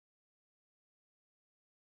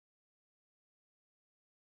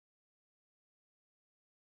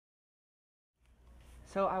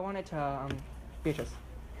So I wanted to, Beatrice,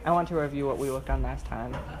 I want to review what we worked on last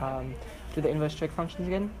time. Do the inverse trig functions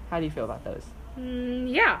again? How do you feel about those?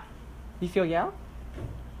 Yeah. You feel yeah?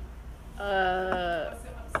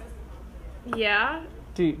 Yeah.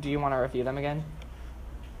 Do you want to review them again?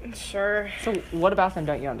 Sure. So what about them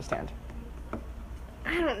don't you understand?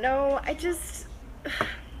 I don't know. It's just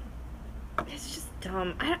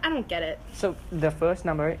dumb. I don't get it. So the first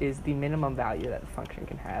number is the minimum value that the function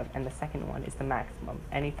can have, and the second one is the maximum.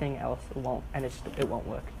 Anything else won't, and it won't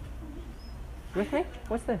work. You with me?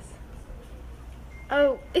 What's this?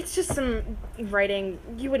 Oh, it's just some writing.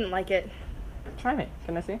 You wouldn't like it. Try me.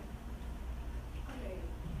 Can I see?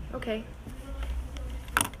 Okay.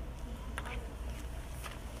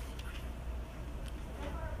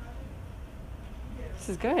 This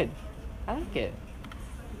is good. I like it.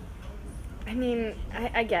 I mean,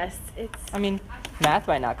 I guess it's... I mean, math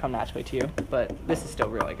might not come naturally to you, but this is still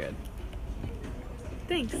really good.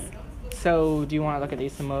 Thanks. So, do you want to look at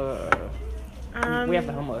these some more? Or we have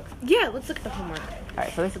the homework. Yeah, let's look at the homework.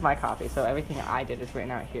 Alright, so this is my copy, so everything I did is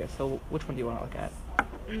written out here. So, which one do you want to look at?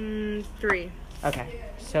 3. Okay,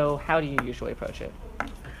 so how do you usually approach it?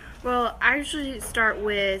 Well, I usually start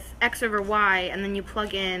with x over y, and then you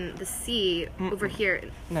plug in the c over here.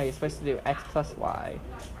 No, you're supposed to do x plus y,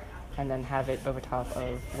 and then have it over top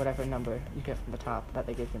of whatever number you get from the top that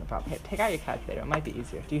they give you in the problem. Here, take out your calculator. It might be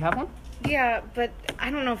easier. Do you have one? Yeah, but I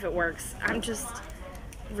don't know if it works. I'm just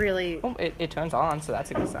really... Oh, it turns on, so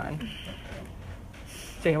that's a good sign.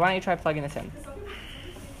 So here, why don't you try plugging this in?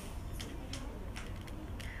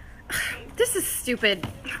 This is stupid.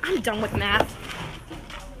 I'm done with math.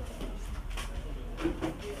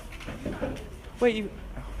 Wait, you...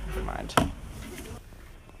 Oh, never mind.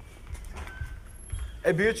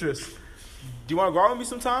 Hey, Beatrice, do you want to go out with me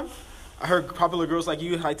sometime? I heard popular girls like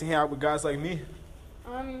you like to hang out with guys like me.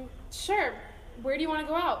 Sure. Where do you want to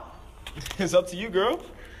go out? It's up to you, girl.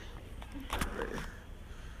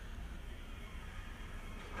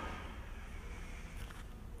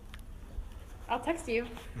 I'll text you.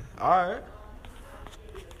 All right.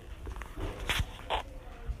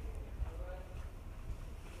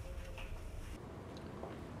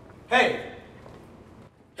 Hey!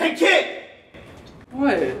 Hey, kid!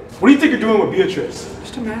 What? What do you think you're doing with Beatrice?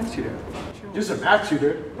 Just a math tutor. Just a math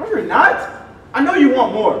tutor? No, you're not. I know you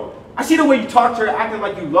want more. I see the way you talk to her acting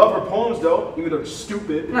like you love her poems, though, even though they're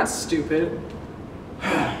stupid. I'm not stupid.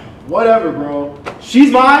 Whatever, bro. She's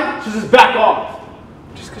mine, so just back off.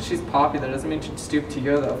 Just because she's popular doesn't mean she'd stoop to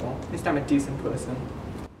your level. At least I'm a decent person.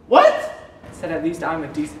 What? I said at least I'm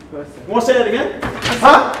a decent person. You want to say that again?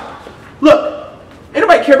 Huh? Look, ain't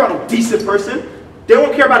nobody care about a decent person. They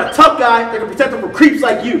won't care about a tough guy that can protect them from creeps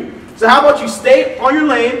like you. So how about you stay on your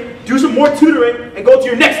lane, do some more tutoring, and go to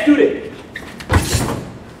your next student?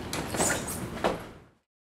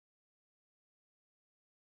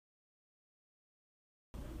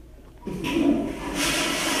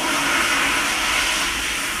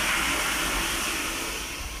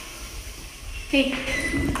 Hey,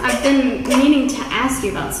 I've been meaning to ask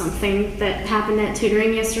you about something that happened at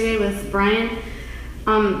tutoring yesterday with Brian.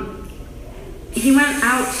 He went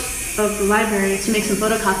out of the library to make some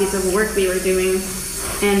photocopies of work we were doing,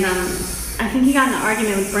 and I think he got in an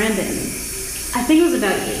argument with Brandon. I think it was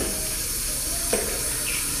about you.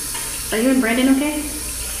 Are you and Brandon okay?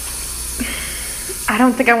 I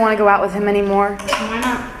don't think I want to go out with him anymore. Why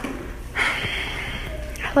not?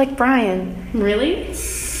 I like Brian. Really?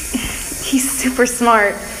 He's super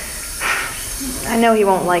smart. I know he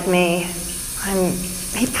won't like me.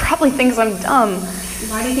 He probably thinks I'm dumb.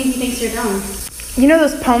 Why do you think he thinks you're dumb? You know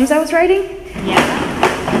those poems I was writing? Yeah.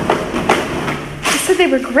 He said they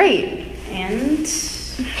were great. And?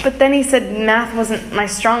 But then he said math wasn't my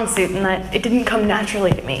strong suit and that it didn't come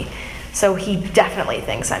naturally to me. So he definitely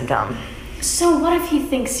thinks I'm dumb. So what if he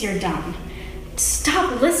thinks you're dumb?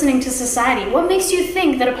 Stop listening to society. What makes you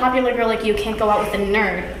think that a popular girl like you can't go out with a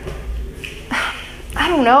nerd? I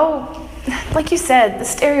don't know. Like you said, the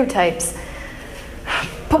stereotypes.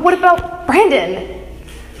 But what about Brandon?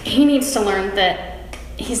 He needs to learn that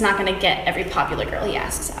he's not going to get every popular girl he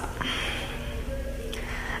asks out.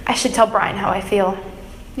 I should tell Brian how I feel.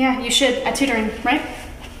 Yeah, you should, at tutoring, right?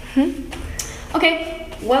 Okay,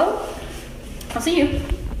 well, I'll see you.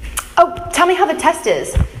 Oh, tell me how the test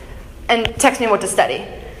is. And text me what to study.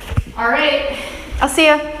 All right. I'll see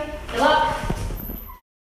ya. Good luck.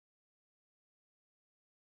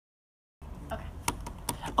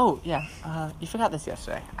 Oh, yeah. You forgot this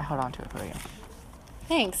yesterday. I held on to it for you.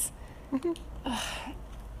 Thanks.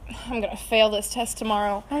 I'm gonna fail this test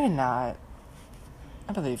tomorrow. No, you're not.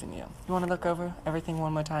 I believe in you. You want to look over everything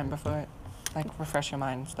one more time before it? Like, refresh your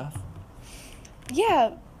mind and stuff?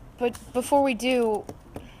 Yeah, but before we do,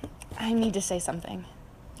 I need to say something.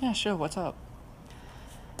 Yeah, sure, what's up?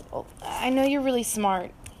 Well, I know you're really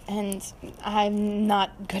smart, and I'm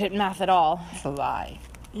not good at math at all. It's a lie.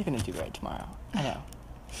 You're gonna do great tomorrow. I know.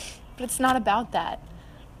 But it's not about that.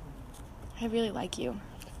 I really like you.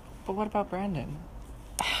 But what about Brandon?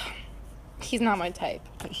 He's not my type.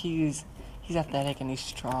 But he's athletic and he's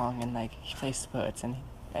strong and like he plays sports and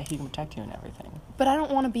he can protect you and everything. But I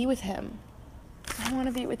don't want to be with him. I want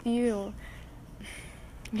to be with you.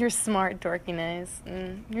 Your smart, dorkiness,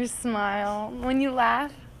 and your smile, when you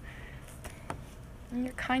laugh, and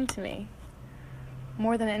you're kind to me.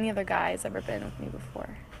 More than any other guy has ever been with me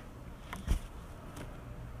before.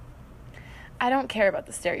 I don't care about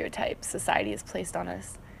the stereotypes society has placed on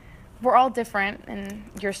us. We're all different, and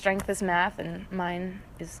your strength is math, and mine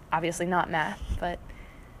is obviously not math, but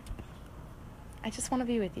I just want to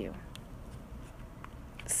be with you.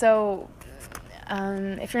 So,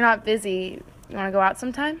 if you're not busy, you want to go out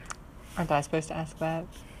sometime? Aren't I supposed to ask that?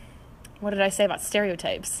 What did I say about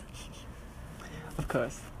stereotypes? Of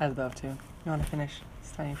course, I'd love to. You want to finish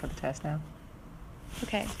studying for the test now?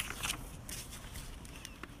 Okay.